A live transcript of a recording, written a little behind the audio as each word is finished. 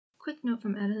Quick note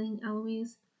from editing,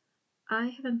 Eloise. I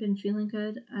haven't been feeling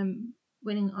good. I'm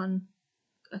waiting on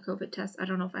a COVID test. I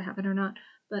don't know if I have it or not.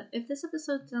 But if this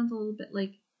episode sounds a little bit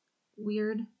like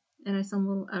weird and I sound a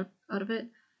little out of it,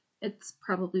 it's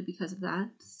probably because of that.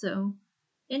 So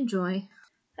enjoy.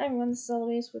 Hi everyone, this is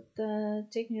Eloise with the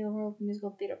Take Me to the World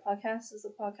Musical Theater Podcast. This is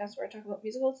a podcast where I talk about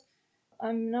musicals.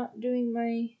 I'm not doing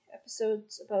my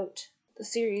episodes about the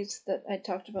series that I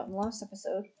talked about in the last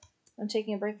episode. I'm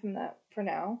taking a break from that for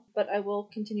now, but I will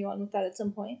continue on with that at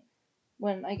some point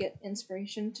when I get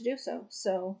inspiration to do so.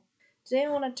 So today I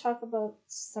want to talk about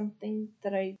something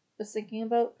that I was thinking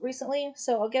about recently,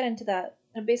 so I'll get into that.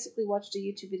 I basically watched a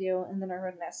YouTube video and then I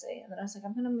read an essay, and then I was like,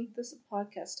 I'm going to make this a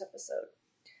podcast episode.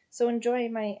 So enjoy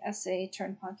my essay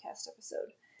turned podcast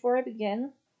episode. Before I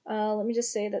begin, let me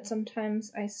just say that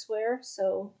sometimes I swear,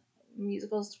 so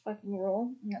musicals fucking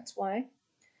rule, and that's why.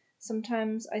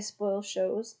 Sometimes I spoil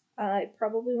shows. I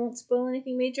probably won't spoil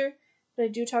anything major, but I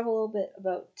do talk a little bit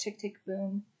about Tick Tick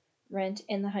Boom, Rent,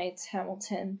 In the Heights,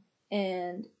 Hamilton,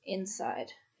 and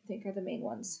Inside, I think are the main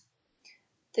ones.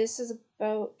 This is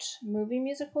about movie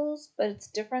musicals, but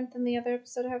it's different than the other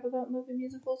episode I have about movie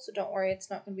musicals, so don't worry, it's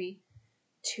not going to be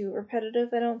too repetitive,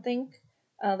 I don't think.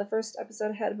 The first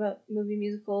episode I had about movie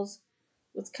musicals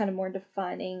was kind of more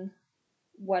defining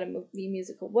what a movie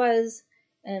musical was,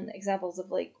 and examples of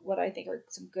like what I think are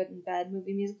some good and bad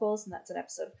movie musicals, and that's in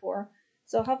episode 4.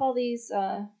 So I'll have all these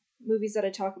movies that I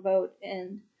talk about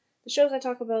and the shows I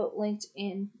talk about linked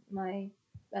in my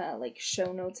like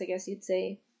show notes, I guess you'd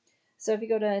say. So if you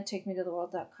go to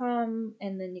takemetotheworld.com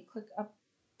and then you click up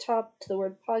top to the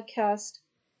word podcast,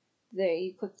 there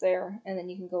you click there, and then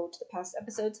you can go to the past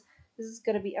episodes. This is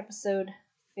going to be episode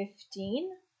 15.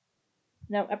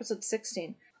 No, episode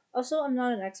 16. Also, I'm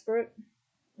not an expert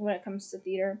when it comes to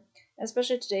theater,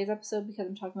 especially today's episode because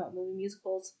I'm talking about movie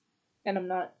musicals, and I'm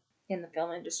not in the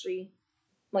film industry,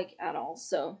 like, at all,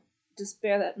 so just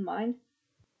bear that in mind.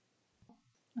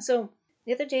 So,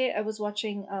 the other day I was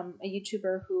watching a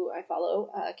YouTuber who I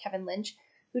follow, Kevin Lynch,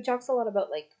 who talks a lot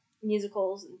about, like,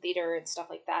 musicals and theater and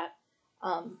stuff like that,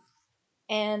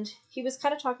 and he was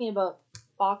kind of talking about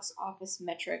box office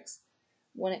metrics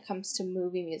when it comes to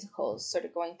movie musicals, sort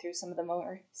of going through some of the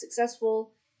more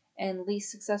successful and least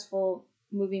successful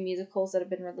movie musicals that have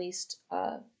been released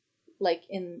like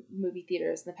in movie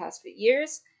theaters in the past few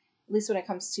years, at least when it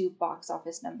comes to box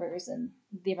office numbers and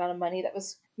the amount of money that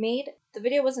was made. The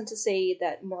video wasn't to say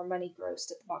that more money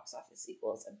grossed at the box office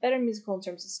equals a better musical in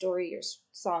terms of story or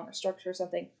song or structure or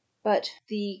something, but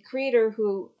the creator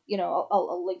who,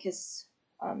 I'll link his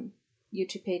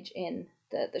YouTube page in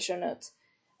the show notes,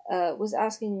 was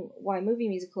asking why movie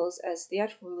musicals as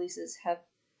theatrical releases have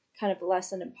kind of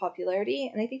lessened in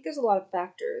popularity, and I think there's a lot of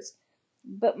factors,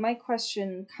 but my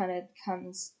question kind of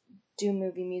comes, do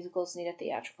movie musicals need a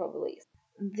theatrical release?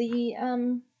 The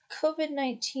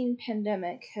COVID-19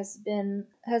 pandemic has been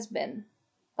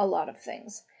a lot of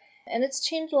things, and it's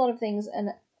changed a lot of things,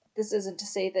 and this isn't to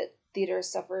say that theater has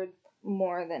suffered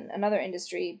more than another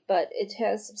industry, but it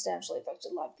has substantially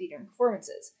affected live theater and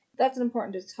performances. That's an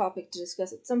important topic to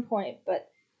discuss at some point, but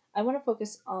I want to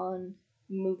focus on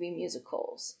movie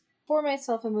musicals. For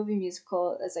myself, a movie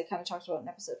musical, as I kind of talked about in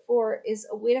episode 4, is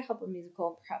a way to help a musical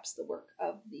and perhaps the work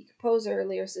of the composer,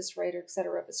 lyricist, writer,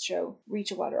 etc. of a show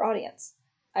reach a wider audience.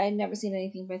 I had never seen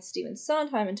anything by Stephen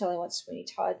Sondheim until I watched Sweeney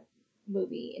Todd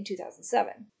movie in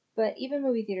 2007. But even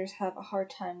movie theaters have a hard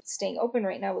time staying open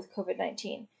right now with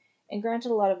COVID-19. And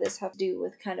granted, a lot of this have to do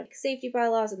with kind of safety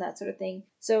bylaws and that sort of thing.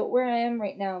 So where I am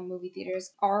right now, movie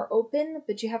theaters are open,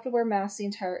 but you have to wear masks the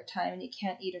entire time and you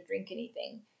can't eat or drink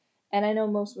anything. And I know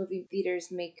most movie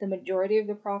theaters make the majority of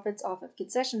their profits off of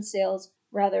concession sales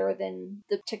rather than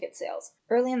the ticket sales.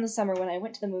 Early in the summer when I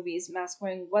went to the movies, mask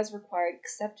wearing was required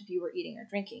except if you were eating or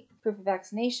drinking. Proof of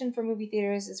vaccination for movie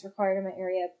theaters is required in my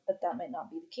area, but that might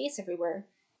not be the case everywhere.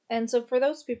 And so for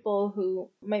those people who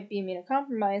might be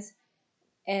immunocompromised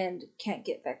and can't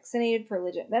get vaccinated for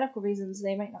legit medical reasons,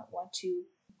 they might not want to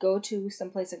go to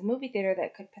someplace like a movie theater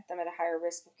that could put them at a higher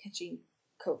risk of catching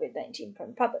COVID-19 from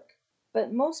the public.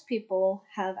 But most people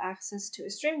have access to a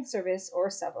streaming service or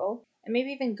several, and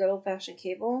maybe even good old-fashioned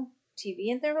cable TV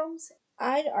in their homes.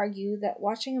 I'd argue that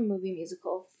watching a movie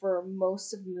musical for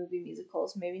most of movie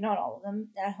musicals, maybe not all of them,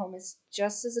 at home is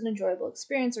just as an enjoyable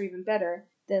experience or even better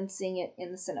than seeing it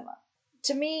in the cinema.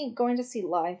 To me, going to see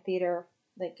live theater,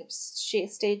 like a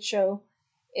stage show,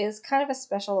 is kind of a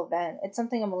special event. It's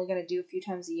something I'm only going to do a few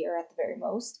times a year at the very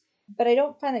most. But I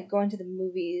don't find that going to the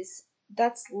movies,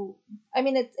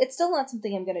 it's still not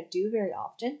something I'm going to do very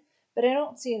often, but I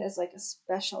don't see it as like a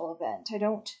special event.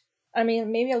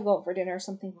 Maybe I'll go out for dinner or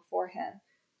something beforehand,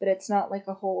 but it's not like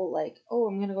a whole like, oh,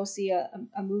 I'm gonna go see a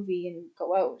movie and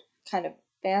go out kind of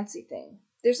fancy thing.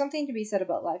 There's something to be said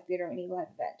about live theater or any live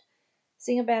event.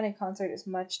 Seeing a band in concert is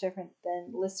much different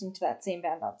than listening to that same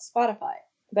band on Spotify.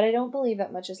 But I don't believe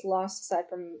that much is lost aside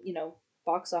from,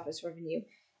 box office revenue.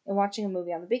 And watching a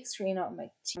movie on the big screen on my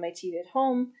TV at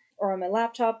home or on my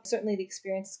laptop, certainly the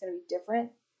experience is going to be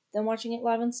different than watching it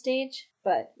live on stage,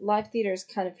 but live theater is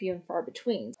kind of few and far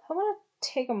between. I want to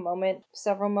take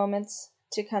several moments,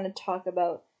 to kind of talk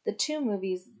about the two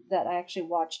movies that I actually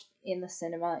watched in the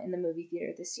cinema in the movie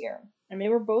theater this year. And they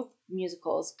were both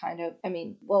musicals, kind of. I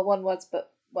mean, well, one was,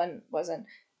 but one wasn't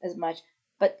as much,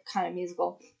 but kind of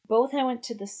musical. Both I went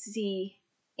to see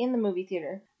in the movie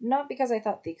theater, not because I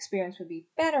thought the experience would be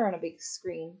better on a big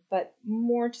screen, but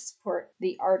more to support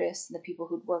the artists and the people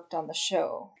who'd worked on the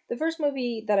show. The first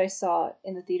movie that I saw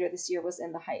in the theater this year was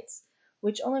In the Heights,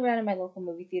 which only ran in my local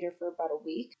movie theater for about a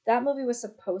week. That movie was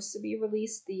supposed to be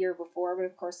released the year before, but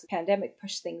of course the pandemic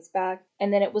pushed things back.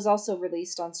 And then it was also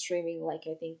released on streaming, like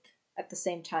I think at the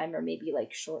same time or maybe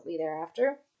like shortly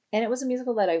thereafter. And it was a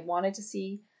musical that I wanted to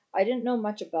see. I didn't know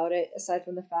much about it aside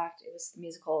from the fact it was the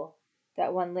musical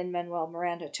that won Lin-Manuel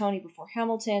Miranda a Tony before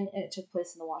Hamilton, and it took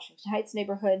place in the Washington Heights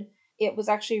neighborhood. It was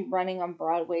actually running on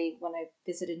Broadway when I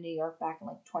visited New York back in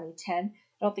like 2010.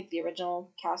 I don't think the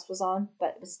original cast was on, but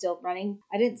it was still running.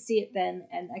 I didn't see it then,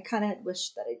 and I kind of had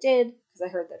wished that I did, because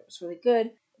I heard that it was really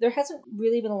good. There hasn't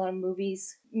really been a lot of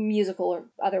movies, musical or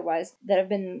otherwise, that have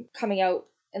been coming out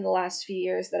in the last few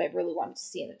years that I've really wanted to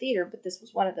see in the theater, but this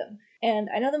was one of them. And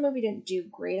I know the movie didn't do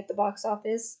great at the box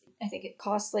office. I think it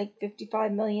cost like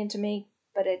 $55 million to make,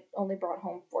 but it only brought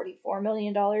home $44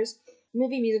 million.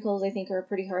 Movie musicals, I think, are a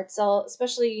pretty hard sell,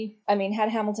 especially, I mean, had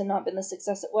Hamilton not been the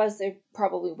success it was, there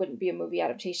probably wouldn't be a movie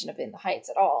adaptation of In the Heights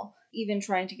at all. Even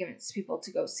trying to convince people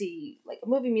to go see, like, a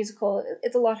movie musical,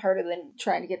 it's a lot harder than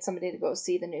trying to get somebody to go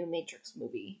see the new Matrix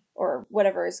movie, or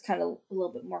whatever is kind of a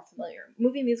little bit more familiar.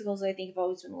 Movie musicals, I think, have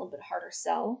always been a little bit harder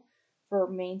sell for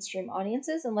mainstream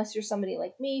audiences, unless you're somebody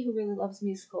like me who really loves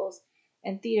musicals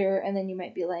and theater, and then you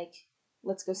might be like,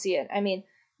 let's go see it. I mean,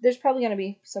 there's probably going to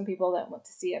be some people that want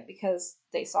to see it because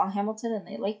they saw Hamilton and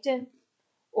they liked it,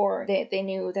 or they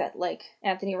knew that, like,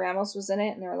 Anthony Ramos was in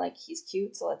it and they were like, he's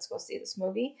cute, so let's go see this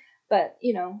movie. But,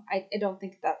 I don't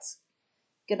think that's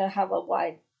going to have a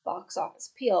wide box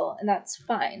office appeal, and that's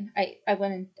fine. I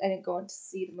didn't go in to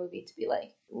see the movie to be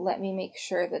like, let me make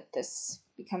sure that this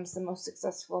becomes the most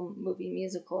successful movie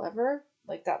musical ever.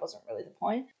 Like, that wasn't really the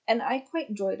point. And I quite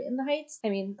enjoyed In the Heights. I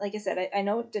mean, like I said, I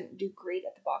know it didn't do great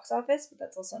at the box office, but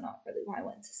that's also not really why I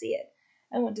went to see it.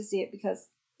 I went to see it because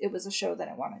it was a show that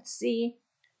I wanted to see.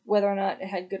 Whether or not it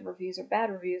had good reviews or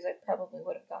bad reviews, I probably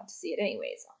would have gone to see it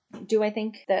anyways. Do I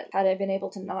think that had I been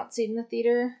able to not see it in the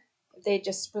theater, if they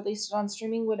just released it on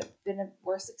streaming, would have been a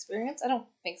worse experience? I don't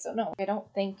think so, no. I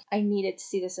don't think I needed to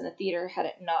see this in the theater had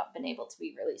it not been able to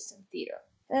be released in theater.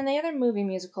 And the other movie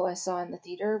musical I saw in the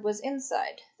theater was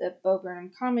Inside, the Bo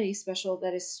Burnham comedy special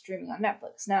that is streaming on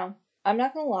Netflix. Now, I'm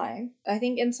not gonna lie, I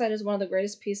think Inside is one of the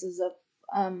greatest pieces of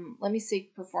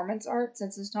performance art,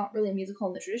 since it's not really a musical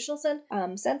in the traditional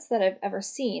sense that I've ever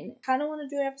seen. Kind of want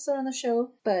to do an episode on the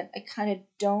show, but I kind of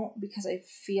don't, because I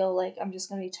feel like I'm just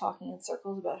going to be talking in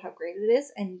circles about how great it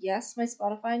is. And yes, my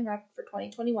Spotify Wrapped for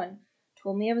 2021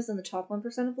 told me I was in the top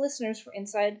 1% of listeners for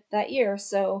Inside that year,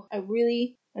 so I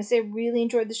really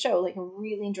enjoyed the show. Like, I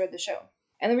really enjoyed the show.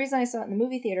 And the reason I saw it in the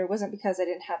movie theater wasn't because I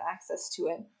didn't have access to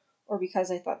it, or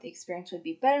because I thought the experience would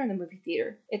be better in the movie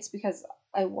theater. It's because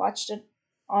I watched it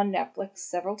on Netflix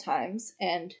several times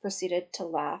and proceeded to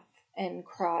laugh and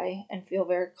cry and feel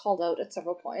very called out at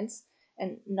several points.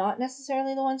 And not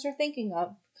necessarily the ones you're thinking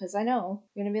of, because I know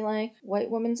you're going to be like, white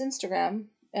woman's Instagram,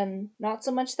 and not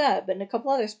so much that, but in a couple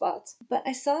other spots. But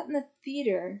I saw it in the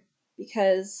theater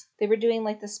because they were doing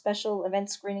like the special event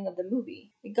screening of the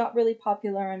movie. It got really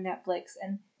popular on Netflix,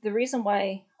 and the reason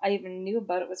why I even knew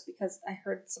about it was because I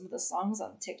heard some of the songs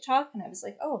on TikTok, and I was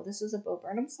like, oh, this is a Bo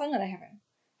Burnham song, and I haven't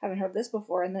heard this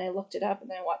before. And then I looked it up, and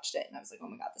then I watched it, and I was like, oh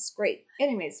my god, this is great.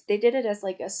 Anyways, they did it as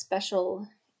like a special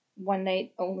one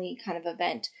night only kind of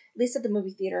event. At least at the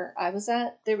movie theater I was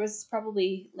at. There was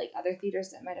probably like other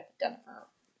theaters that might have done it for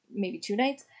maybe 2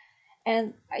 nights.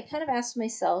 And I kind of asked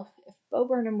myself, if Bo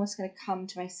Burnham was going to come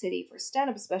to my city for a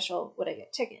stand-up special, would I get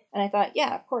a ticket? And I thought,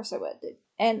 yeah, of course I would.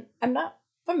 And I'm not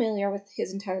familiar with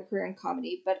his entire career in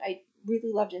comedy, but I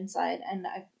really loved Inside, and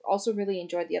I've also really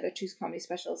enjoyed the other 2 comedy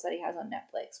specials that he has on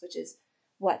Netflix, which is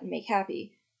What and Make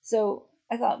Happy. So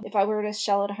I thought, if I were to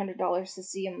shell out $100 to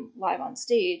see him live on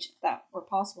stage, if that were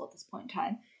possible at this point in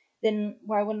time, then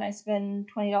why wouldn't I spend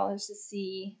 $20 to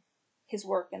see his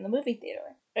work in the movie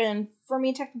theater. And for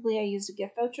me, technically, I used a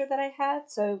gift voucher that I had,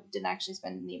 so didn't actually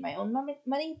spend any of my own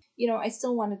money. I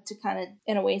still wanted to kind of,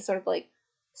 in a way, sort of like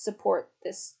support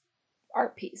this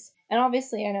art piece. And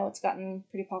obviously, I know it's gotten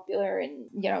pretty popular, and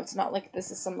it's not like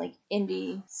this is some like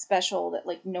indie special that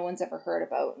like no one's ever heard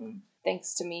about. And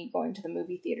thanks to me going to the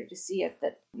movie theater to see it,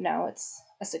 that now it's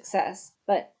a success.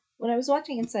 But when I was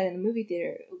watching inside in the movie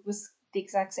theater, it was the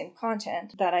exact same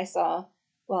content that I saw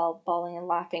while bawling and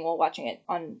laughing while watching it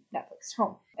on Netflix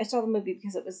home. I saw the movie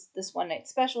because it was this one night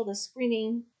special, this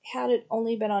screening. Had it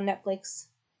only been on Netflix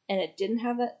and it didn't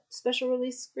have that special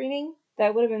release screening,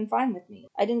 that would have been fine with me.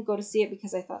 I didn't go to see it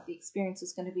because I thought the experience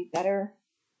was going to be better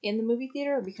in the movie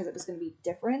theater or because it was going to be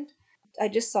different. I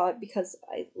just saw it because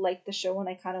I liked the show and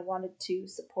I kind of wanted to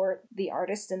support the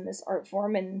artist in this art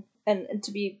form. And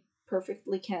to be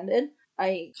perfectly candid,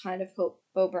 I kind of hope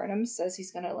Bo Burnham says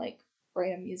he's going to like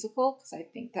write a musical, because I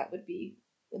think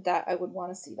that I would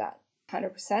want to see that.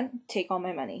 100%. Take all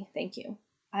my money. Thank you.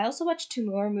 I also watched 2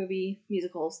 more movie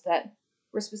musicals that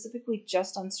were specifically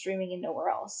just on streaming and nowhere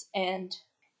else. And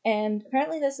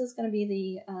apparently this is going to be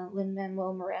the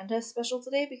Lin-Manuel Miranda special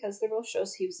today, because they're both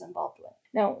shows he was involved with.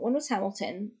 Now, one was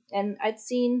Hamilton, and I'd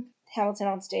seen Hamilton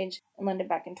on stage in London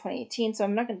back in 2018, so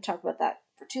I'm not going to talk about that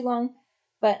for too long.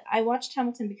 But I watched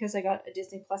Hamilton because I got a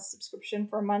Disney Plus subscription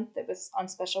for a month that was on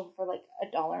special for like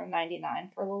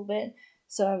 $1.99 for a little bit.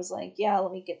 So I was like, yeah,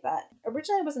 let me get that.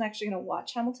 Originally, I wasn't actually going to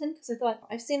watch Hamilton because I thought,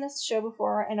 I've seen this show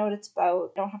before. I know what it's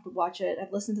about. I don't have to watch it.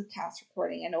 I've listened to the cast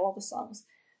recording. I know all the songs.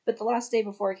 But the last day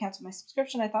before I canceled my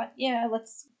subscription, I thought, yeah,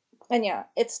 let's... And yeah,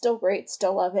 it's still great.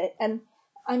 Still love it. And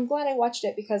I'm glad I watched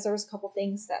it because there was a couple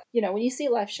things that, when you see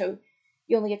a live show,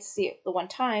 you only get to see it the one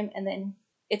time, and then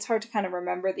it's hard to kind of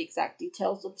remember the exact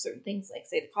details of certain things, like,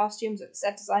 say, the costumes or the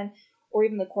set design or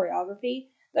even the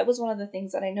choreography. That was one of the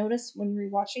things that I noticed when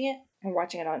rewatching it, and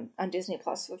watching it on Disney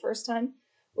Plus for the first time,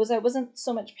 was I wasn't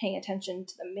so much paying attention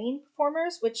to the main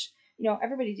performers, which,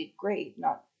 everybody did great,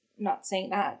 not saying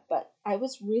that, but I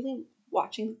was really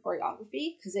watching the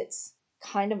choreography because it's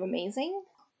kind of amazing.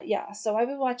 Yeah, so I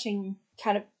was watching,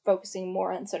 kind of focusing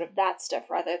more on sort of that stuff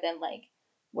rather than like,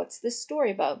 what's this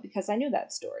story about? Because I knew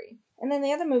that story. And then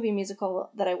the other movie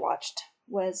musical that I watched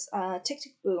was Tick,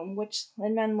 Tick, Boom, which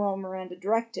Lin-Manuel Miranda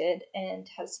directed and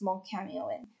had a small cameo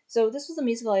in. So this was a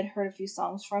musical I'd heard a few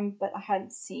songs from, but I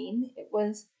hadn't seen. It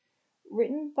was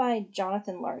written by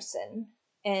Jonathan Larson,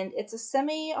 and it's a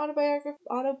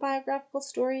semi-autobiographical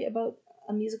story about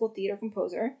a musical theater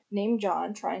composer named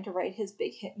John trying to write his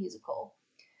big hit musical.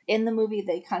 In the movie,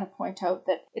 they kind of point out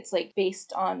that it's like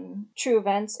based on true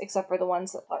events, except for the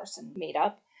ones that Larson made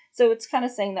up. So it's kind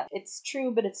of saying that it's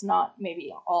true, but it's not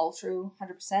maybe all true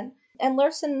 100%. And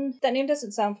Larson, that name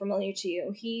doesn't sound familiar to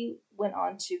you. He went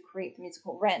on to create the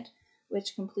musical Rent,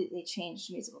 which completely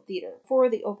changed musical theater. For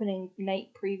the opening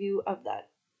night preview of that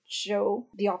show,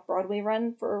 the off-Broadway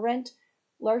run for Rent,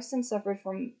 Larson suffered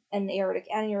from an aortic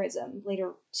aneurysm,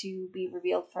 later to be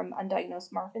revealed from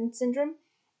undiagnosed Marfan syndrome,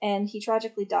 and he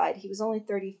tragically died. He was only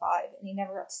 35, and he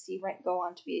never got to see Rent go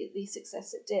on to be the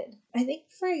success it did. I think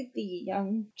for the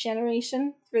young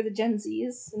generation, for the Gen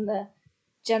Zs and the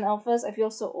Gen Alphas, I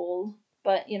feel so old,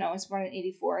 but, I was born in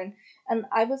 84, and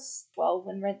I was 12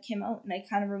 when Rent came out, and I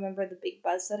kind of remember the big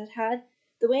buzz that it had.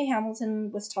 The way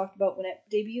Hamilton was talked about when it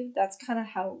debuted, that's kind of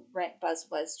how Rent buzz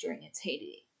was during its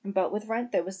heyday. But with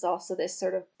Rent, there was also this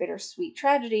sort of bittersweet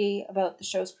tragedy about the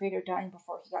show's creator dying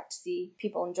before he got to see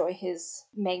people enjoy his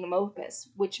magnum opus,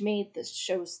 which made the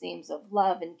show's themes of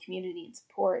love and community and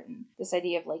support and this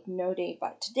idea of like no day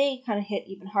but today kind of hit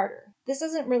even harder. This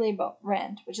isn't really about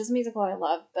Rent, which is a musical I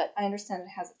love, but I understand it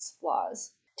has its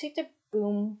flaws. Tick, Tick,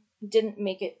 Boom didn't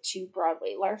make it to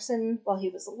Broadway. Larson, while he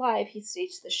was alive, he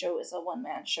staged the show as a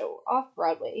one-man show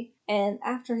off-Broadway, and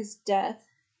after his death,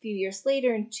 few years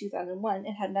later, in 2001,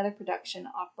 it had another production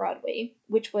off-Broadway,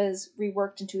 which was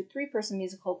reworked into a 3-person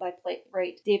musical by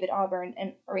playwright David Auburn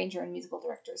and arranger and musical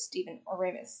director Stephen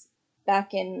Oramus.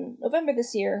 Back in November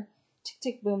this year, Tick,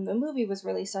 Tick, Boom, the movie was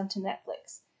released onto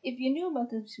Netflix. If you knew about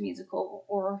this musical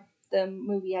or the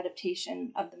movie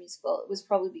adaptation of the musical, it was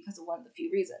probably because of one of the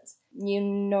few reasons. You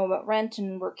know about Rent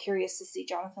and were curious to see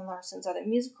Jonathan Larson's other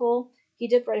musical. He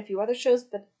did write a few other shows,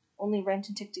 but only Rent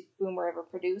and Tick, Tick, Boom were ever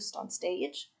produced on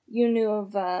stage. You knew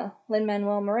of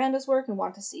Lin-Manuel Miranda's work and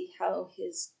want to see how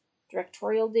his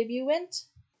directorial debut went.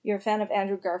 You're a fan of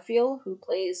Andrew Garfield, who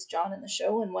plays John in the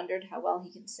show, and wondered how well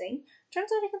he can sing.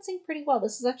 Turns out he can sing pretty well.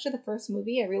 This is actually the first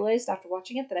movie I realized after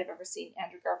watching it that I've ever seen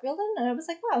Andrew Garfield in, and I was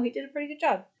like, wow, he did a pretty good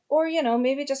job. Or,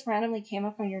 maybe it just randomly came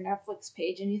up on your Netflix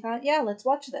page and you thought, yeah, let's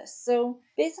watch this. So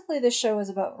basically this show is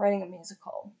about writing a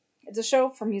musical. It's a show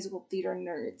for musical theater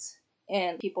nerds.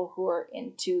 and people who are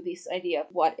into this idea of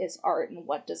what is art and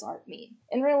what does art mean.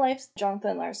 In real life,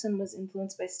 Jonathan Larson was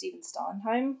influenced by Stephen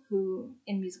Sondheim, who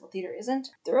in musical theater isn't.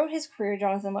 Throughout his career,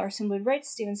 Jonathan Larson would write to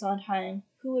Stephen Sondheim,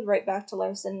 who would write back to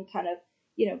Larson, kind of,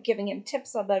 giving him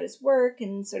tips about his work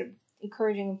and sort of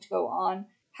encouraging him to go on.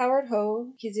 Howard Ho,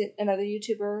 he's another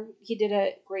YouTuber. He did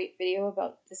a great video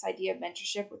about this idea of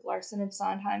mentorship with Larson and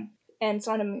Sondheim. And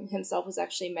Sondheim himself was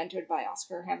actually mentored by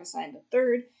Oscar Hammerstein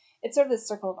III. It's sort of this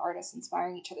circle of artists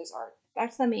inspiring each other's art.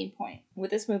 Back to the main point. Would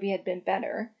this movie have been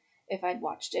better if I'd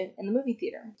watched it in the movie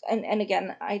theater? And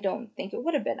again, I don't think it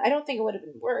would have been. I don't think it would have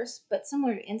been worse, but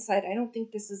similar to Inside, I don't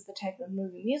think this is the type of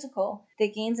movie musical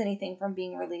that gains anything from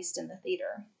being released in the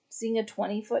theater. Seeing a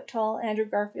 20-foot-tall Andrew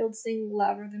Garfield sing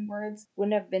louder than words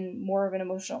wouldn't have been more of an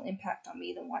emotional impact on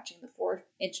me than watching the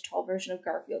 4-inch tall version of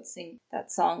Garfield sing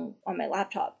that song on my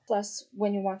laptop. Plus,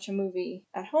 when you watch a movie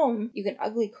at home, you can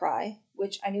ugly cry,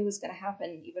 which I knew was going to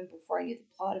happen even before I knew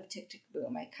the plot of Tick, Tick,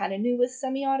 Boom. I kind of knew it was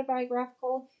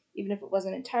semi-autobiographical, even if it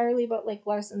wasn't entirely about,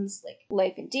 Larson's,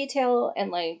 life in detail,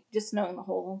 and, just knowing the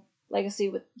whole legacy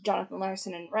with Jonathan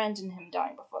Larson and Rent and him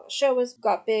dying before the show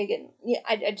got big, and yeah,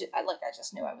 I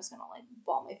just knew I was gonna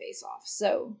bawl my face off.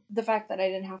 So the fact that I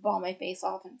didn't have to bawl my face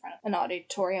off in front of an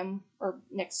auditorium or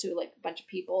next to a bunch of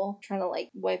people trying to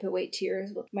wipe away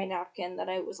tears with my napkin that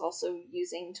I was also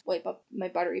using to wipe up my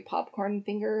buttery popcorn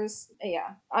fingers,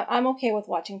 yeah, I'm okay with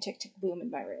watching Tick Tick Boom in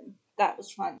my room. That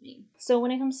was fun to me. So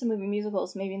when it comes to movie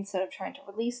musicals, maybe instead of trying to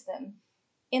release them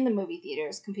in the movie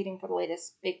theaters, competing for the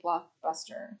latest big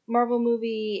blockbuster Marvel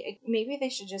movie, maybe they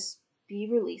should just be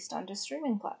released onto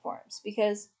streaming platforms.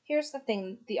 Because here's the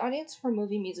thing, the audience for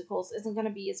movie musicals isn't going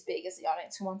to be as big as the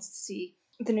audience who wants to see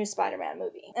the new Spider-Man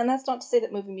movie. And that's not to say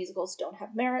that movie musicals don't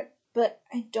have merit, but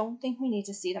I don't think we need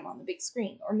to see them on the big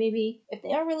screen. Or maybe if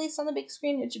they are released on the big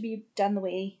screen, it should be done the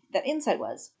way that Inside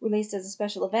was, released as a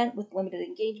special event with limited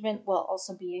engagement while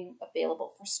also being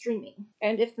available for streaming.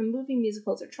 And if the movie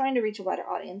musicals are trying to reach a wider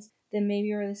audience, then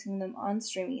maybe releasing them on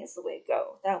streaming is the way to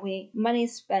go. That way, money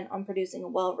is spent on producing a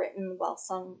well-written,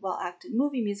 well-sung, well-acted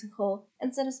movie musical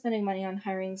instead of spending money on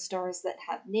hiring stars that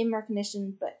have name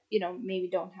recognition but, maybe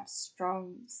don't have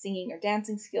strong singing or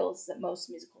dancing skills that most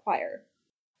musicals require.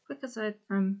 Quick aside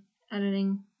from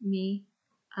editing me,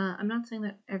 I'm not saying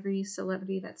that every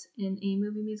celebrity that's in a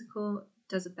movie musical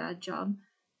does a bad job,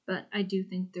 but I do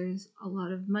think there's a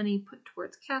lot of money put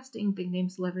towards casting big name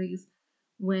celebrities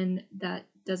when that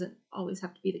doesn't always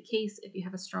have to be the case if you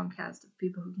have a strong cast of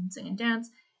people who can sing and dance,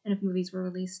 and if movies were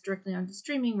released directly onto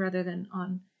streaming rather than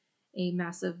on a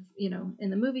massive, in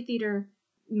the movie theater,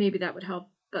 maybe that would help,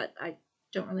 but I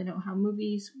don't really know how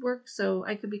movies work, so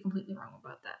I could be completely wrong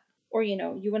about that. Or, you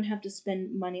wouldn't have to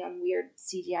spend money on weird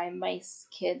CGI mice,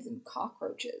 kids, and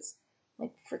cockroaches,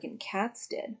 like freaking Cats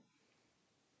did.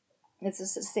 Is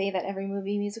this to say that every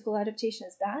movie musical adaptation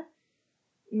is bad?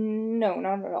 No,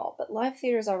 not at all. But live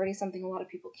theater is already something a lot of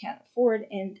people can't afford,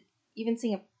 and even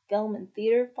seeing a film in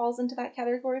theater falls into that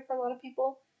category for a lot of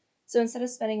people. So instead of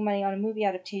spending money on a movie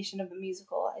adaptation of a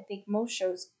musical, I think most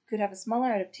shows could have a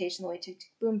smaller adaptation the way Tick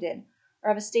Tick Boom did, or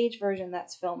have a stage version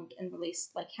that's filmed and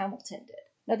released like Hamilton did.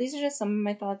 Now, these are just some of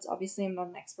my thoughts. Obviously, I'm not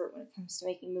an expert when it comes to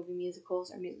making movie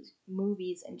musicals or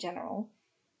movies in general.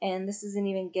 And this isn't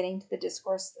even getting to the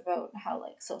discourse about how,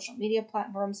 social media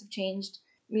platforms have changed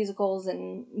musicals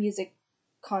and music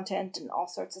content and all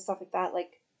sorts of stuff like that,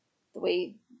 like the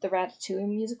way the Ratatouille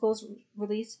musical is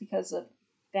released because of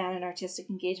fan and artistic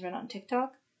engagement on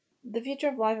TikTok. The future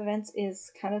of live events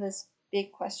is kind of this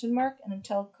big question mark, and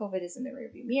until COVID is in the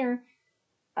rearview mirror,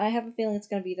 I have a feeling it's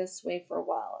going to be this way for a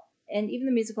while. And even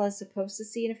the musical I was supposed to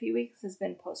see in a few weeks has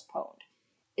been postponed.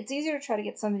 It's easier to try to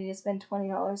get somebody to spend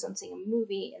 $20 on seeing a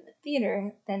movie in the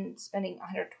theater than spending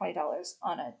 $120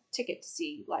 on a ticket to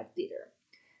see live theater.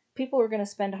 People who are going to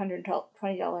spend $120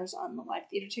 on the live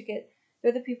theater ticket,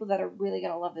 they're the people that are really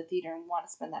going to love the theater and want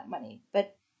to spend that money.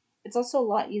 But it's also a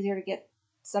lot easier to get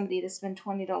somebody to spend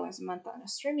 $20 a month on a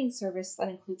streaming service that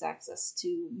includes access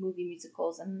to movie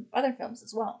musicals and other films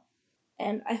as well.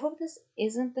 And I hope this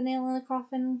isn't the nail in the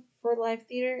coffin for live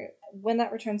theater. When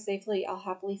that returns safely, I'll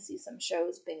happily see some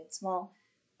shows, big and small.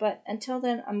 But until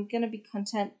then, I'm going to be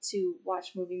content to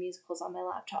watch movie musicals on my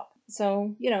laptop.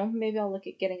 So, maybe I'll look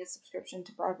at getting a subscription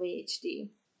to Broadway HD.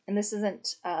 And this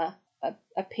isn't a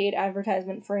paid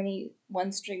advertisement for any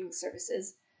one streaming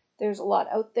services. There's a lot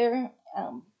out there.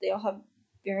 They all have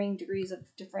varying degrees of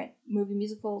different movie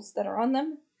musicals that are on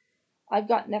them. I've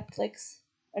got Netflix.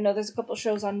 I know there's a couple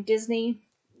shows on Disney.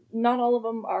 Not all of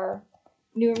them are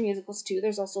newer musicals too.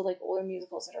 There's also older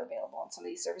musicals that are available on some of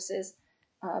these services.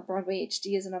 Broadway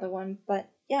HD is another one. But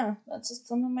yeah, that's just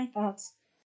some of my thoughts.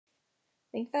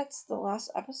 think that's the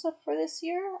last episode for this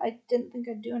year. I didn't think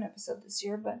I'd do an episode this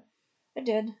year, but I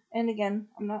did. And again,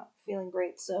 I'm not feeling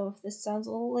great, so if this sounds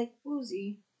a little like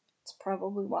woozy, it's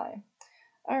probably why.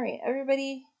 Alright,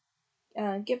 everybody,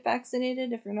 get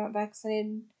vaccinated. If you're not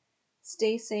vaccinated,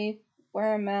 stay safe,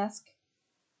 wear a mask.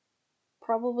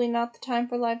 Probably not the time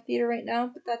for live theater right now,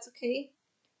 but that's okay.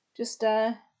 Just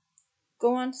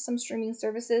go on to some streaming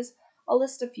services. I'll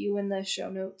list a few in the show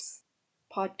notes,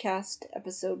 podcast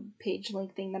episode page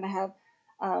link thing that I have.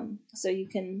 So you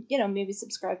can, maybe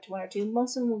subscribe to one or two.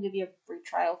 Most of them will give you a free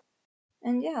trial.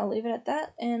 And yeah, I'll leave it at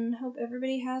that and hope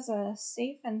everybody has a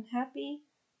safe and happy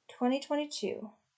 2022.